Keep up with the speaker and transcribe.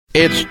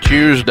It's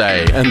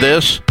Tuesday, and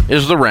this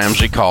is the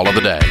Ramsey Call of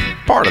the Day,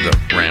 part of the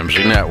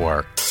Ramsey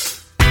Network.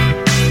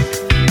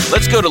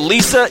 Let's go to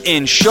Lisa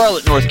in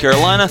Charlotte, North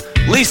Carolina.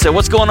 Lisa,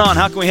 what's going on?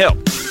 How can we help?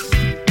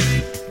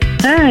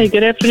 Hi,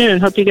 good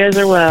afternoon. Hope you guys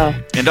are well.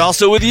 And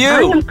also with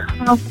you.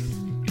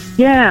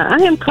 I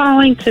am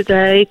calling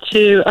today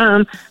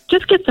to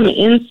just get some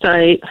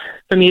insight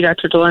from you,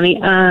 Dr. Delaney,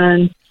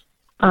 on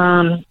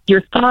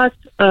your thoughts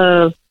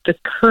of the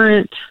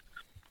current,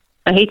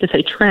 I hate to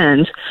say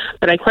trend,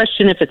 but I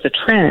question if it's a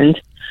trend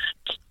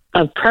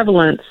of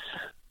prevalence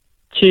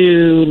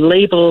to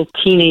label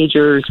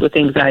teenagers with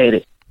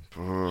anxiety,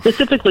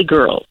 specifically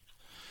girls.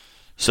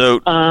 So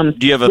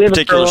do you have a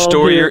particular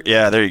story?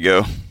 Yeah, there you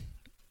go.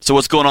 So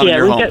what's going on in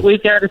your home?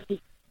 We've got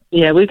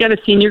a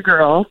senior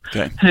girl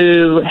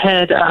who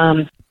had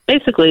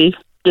basically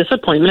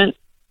disappointment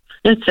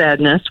and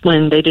sadness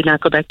when they did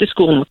not go back to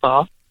school in the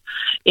fall.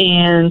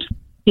 And,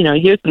 you know,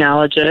 you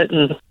acknowledge it,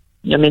 and,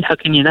 I mean, how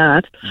can you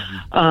not?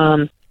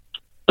 Mm-hmm.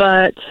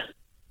 But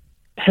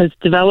has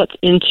developed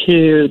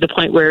into the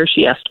point where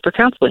she asked for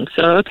counseling.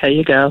 So, okay,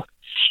 you go.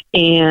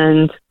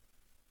 And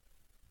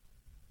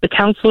the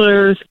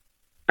counselors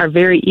are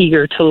very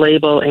eager to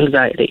label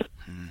anxiety.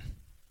 Mm-hmm.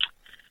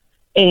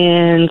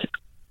 And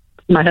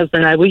my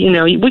husband and I,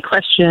 we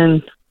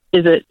question,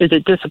 is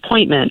it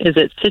disappointment? Is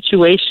it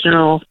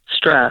situational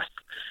stress?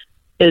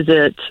 Is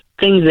it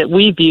things that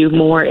we view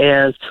more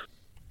as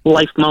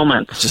life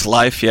moments? It's just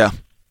life, yeah.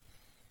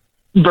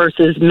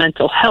 Versus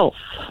mental health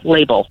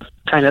label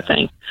kind of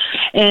thing.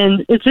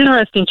 And it's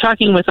interesting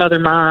talking with other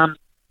moms,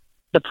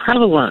 the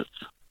prevalence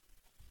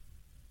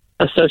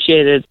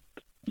associated,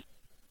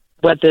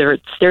 whether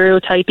it's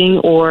stereotyping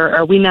or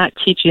are we not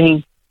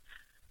teaching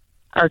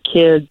our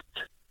kids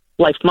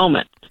life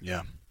moments?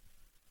 Yeah.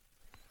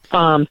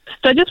 So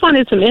I just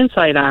wanted some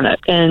insight on it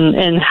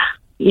and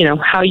you know,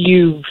 how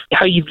you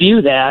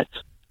view that.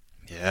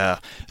 Yeah.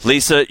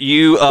 Lisa,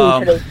 you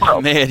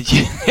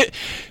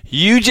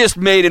you just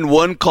made in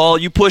one call,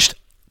 you pushed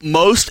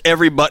most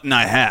every button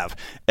I have.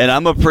 And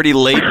I'm a pretty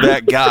laid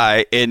back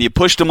guy, and you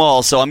pushed them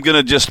all, so I'm going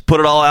to just put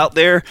it all out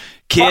there.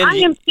 Ken, I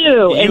am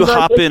too. You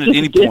hop in at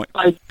any point.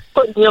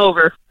 Put me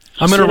over.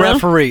 I'm going to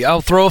referee. I'll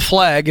throw a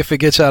flag if it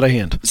gets out of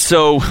hand.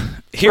 So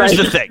here's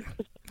the thing.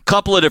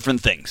 Couple of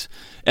different things.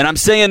 And I'm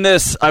saying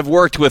this, I've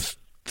worked with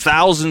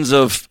thousands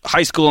of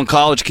high school and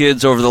college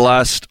kids over the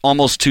last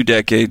almost 2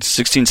 decades,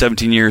 16,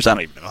 17 years, I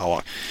don't even know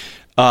how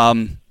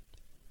long.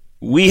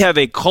 We have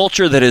a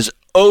culture that is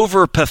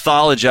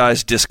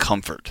over-pathologized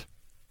discomfort.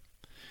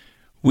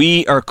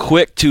 We are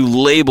quick to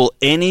label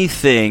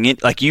anything,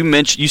 like you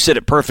mentioned, you said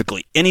it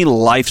perfectly, any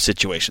life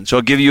situation. So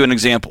I'll give you an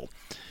example.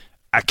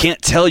 I can't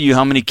tell you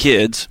how many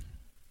kids,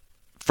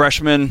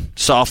 freshman,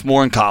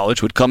 sophomore in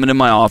college, would come into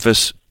my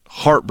office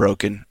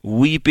heartbroken,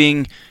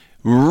 weeping,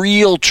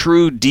 real,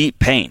 true, deep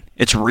pain.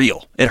 It's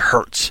real. It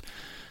hurts.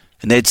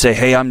 And they'd say,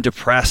 hey, I'm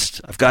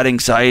depressed. I've got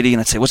anxiety. And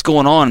I'd say, what's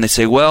going on? And they'd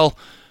say, well,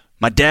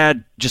 my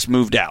dad just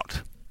moved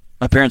out.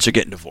 My parents are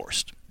getting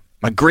divorced.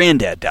 My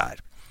granddad died.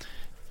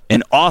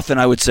 And often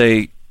I would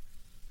say,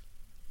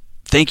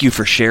 thank you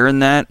for sharing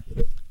that.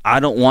 I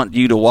don't want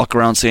you to walk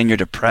around saying you're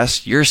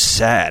depressed. You're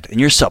sad. And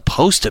you're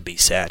supposed to be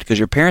sad because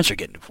your parents are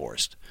getting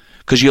divorced.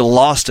 Because you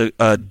lost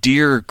a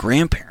dear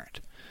grandparent.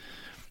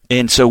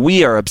 And so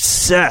we are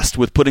obsessed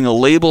with putting a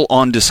label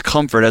on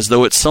discomfort as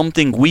though it's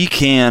something we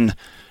can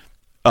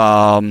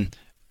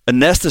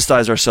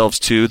anesthetize ourselves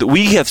to, that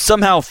we have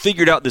somehow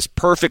figured out this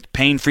perfect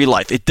pain-free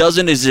life. It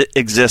doesn't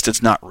exist.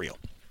 It's not real.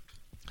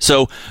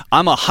 So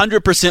I'm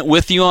 100%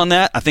 with you on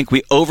that. I think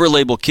we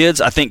over-label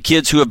kids. I think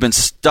kids who have been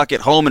stuck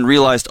at home and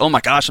realized, oh my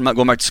gosh, I'm not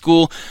going back to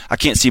school. I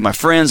can't see my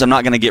friends. I'm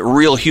not going to get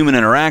real human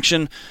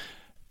interaction.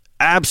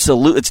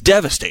 Absolutely. It's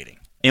devastating.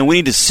 And we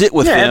need to sit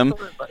with them.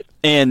 Absolutely.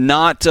 And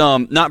not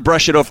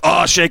brush it off.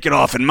 Oh, shake it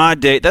off in my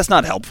day. That's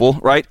not helpful,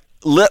 right?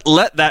 Let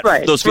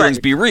those feelings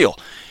be real.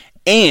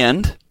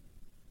 And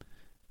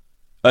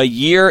a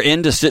year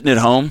into sitting at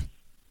home,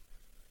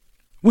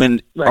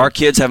 when our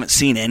kids haven't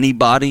seen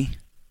anybody,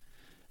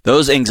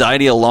 those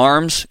anxiety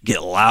alarms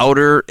get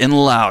louder and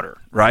louder,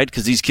 right?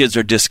 Because these kids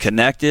are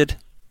disconnected.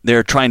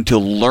 They're trying to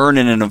learn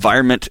in an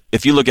environment.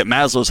 If you look at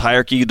Maslow's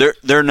hierarchy,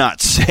 they're not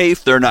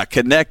safe. They're not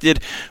connected.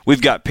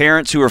 We've got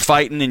parents who are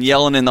fighting and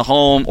yelling in the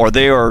home, or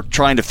they are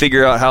trying to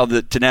figure out how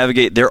to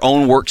navigate their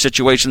own work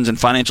situations and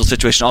financial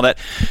situation, all that.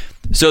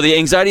 So the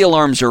anxiety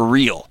alarms are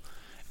real.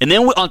 And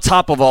then on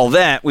top of all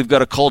that, we've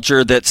got a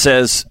culture that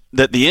says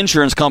that the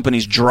insurance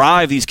companies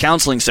drive these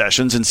counseling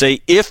sessions and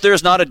say, if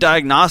there's not a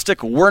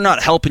diagnostic, we're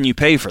not helping you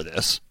pay for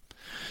this.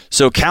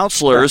 So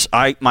counselors,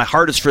 my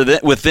heart is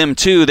with them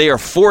too. They are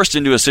forced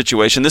into a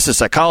situation. This is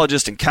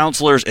psychologists and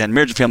counselors and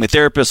marriage and family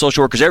therapists,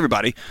 social workers,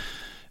 everybody,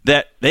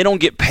 that they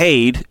don't get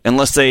paid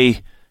unless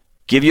they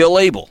give you a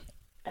label.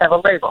 Have a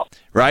label.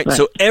 Right?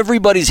 So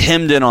everybody's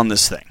hemmed in on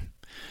this thing.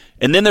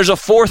 And then there's a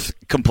fourth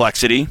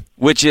complexity,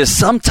 which is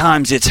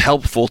sometimes it's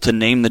helpful to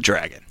name the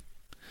dragon.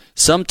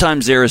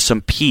 Sometimes there is some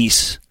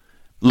peace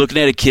looking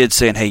at a kid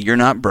saying, hey, you're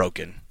not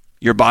broken.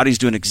 your body's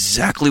doing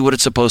exactly what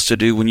it's supposed to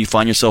do when you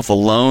find yourself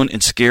alone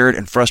and scared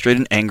and frustrated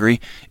and angry.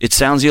 It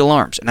sounds the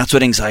alarms, and that's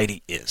what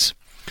anxiety is.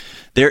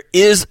 There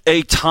is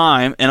a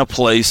time and a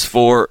place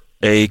for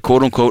a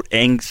quote-unquote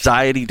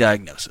anxiety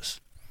diagnosis.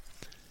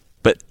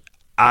 But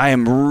I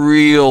am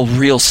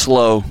real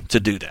slow to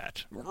do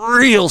that.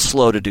 Real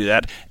slow to do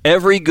that.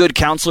 Every good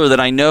counselor that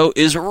I know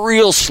is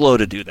real slow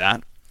to do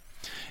that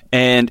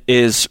and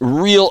is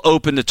real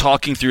open to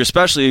talking through,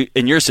 especially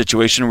in your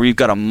situation where you've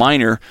got a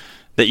minor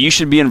that you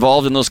should be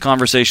involved in those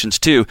conversations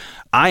too.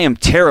 I am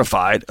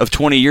terrified of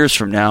 20 years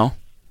from now,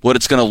 what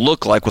it's going to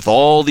look like with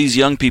all these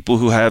young people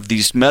who have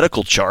these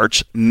medical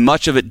charts,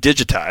 much of it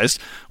digitized,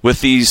 with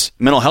these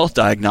mental health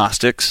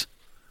diagnostics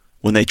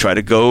when they try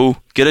to go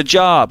get a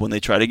job, when they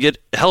try to get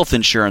health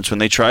insurance, when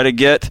they try to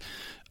get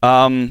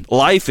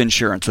life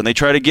insurance, when they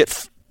try to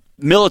get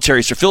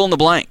military, so fill in the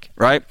blank,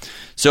 right?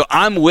 So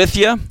I'm with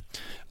you.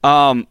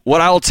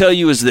 What I'll tell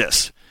you is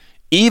this.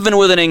 Even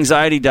with an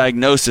anxiety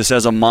diagnosis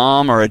as a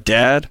mom or a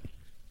dad,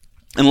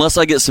 unless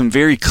I get some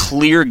very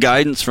clear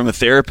guidance from a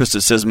therapist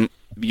that says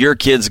your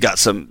kid's got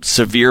some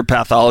severe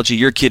pathology,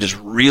 your kid is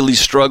really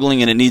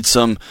struggling and it needs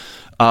some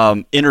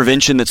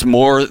intervention that's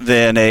more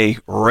than a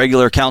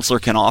regular counselor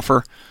can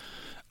offer,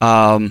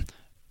 I'm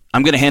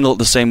going to handle it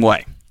the same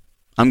way.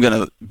 I'm going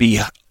to be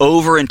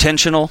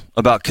over-intentional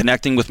about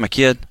connecting with my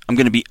kid. I'm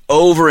going to be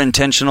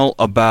over-intentional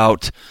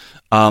about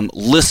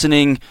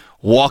listening,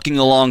 walking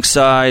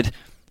alongside.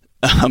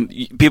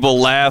 People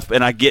laugh,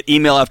 and I get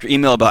email after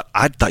email about,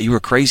 I thought you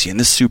were crazy, and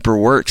this super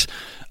works.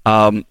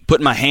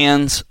 Putting my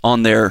hands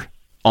on their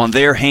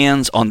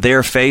hands, on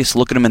their face,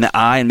 looking them in the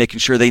eye and making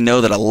sure they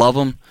know that I love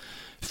them.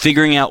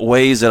 Figuring out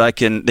ways that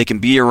they can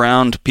be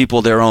around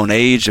people their own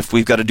age if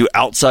we've got to do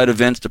outside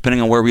events,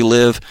 depending on where we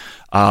live,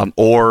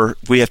 or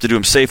if we have to do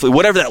them safely,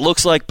 whatever that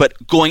looks like, but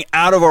going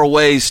out of our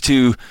ways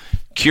to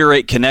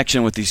curate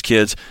connection with these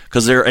kids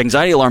because their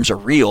anxiety alarms are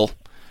real.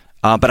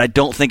 But I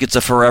don't think it's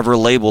a forever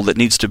label that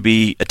needs to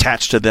be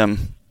attached to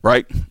them,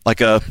 right?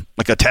 Like a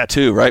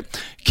tattoo, right?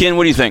 Ken,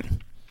 what do you think?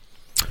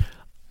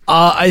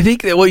 I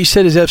think that what you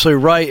said is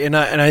absolutely right, and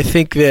I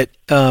think that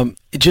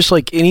just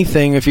like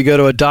anything, if you go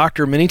to a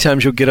doctor, many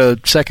times you'll get a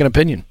second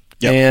opinion.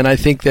 Yep. And I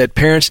think that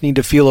parents need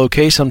to feel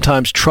okay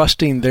sometimes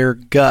trusting their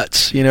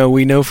guts. You know,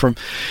 we know from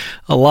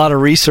a lot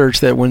of research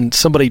that when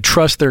somebody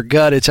trusts their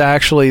gut, it's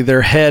actually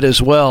their head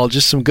as well,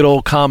 just some good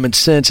old common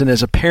sense. And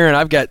as a parent,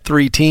 I've got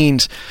 3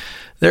 teens.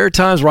 There are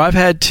times where I've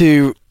had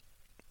to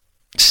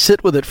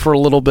sit with it for a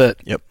little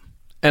bit. Yep.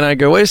 And I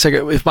go, wait a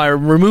second, if I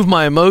remove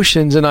my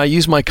emotions and I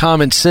use my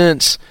common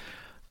sense,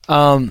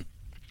 I'm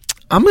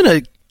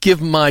going to give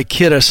my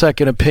kid a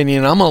second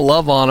opinion. I'm going to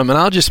love on him. And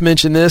I'll just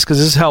mention this because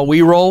this is how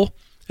we roll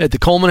at the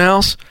Coleman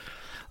House.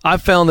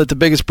 I've found that the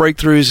biggest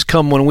breakthroughs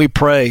come when we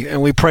pray,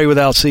 and we pray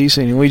without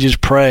ceasing, and we just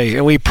pray,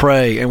 and we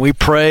pray, and we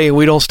pray, and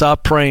we don't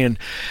stop praying.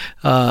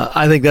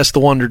 I think that's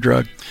the wonder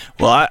drug.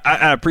 Well,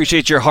 I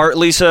appreciate your heart,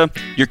 Lisa.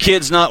 Your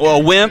kid's not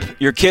a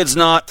wimp. Your kid's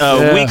not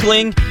a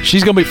weakling.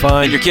 She's going to be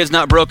fine. And your kid's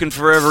not broken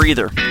forever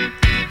either.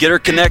 Get her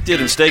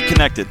connected and stay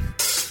connected.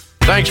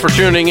 Thanks for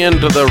tuning in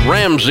to the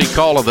Ramsey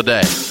Call of the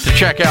Day. To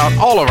check out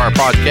all of our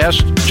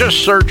podcasts,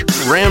 just search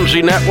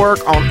Ramsey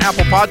Network on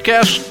Apple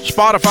Podcasts,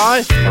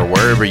 Spotify, or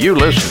wherever you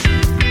listen.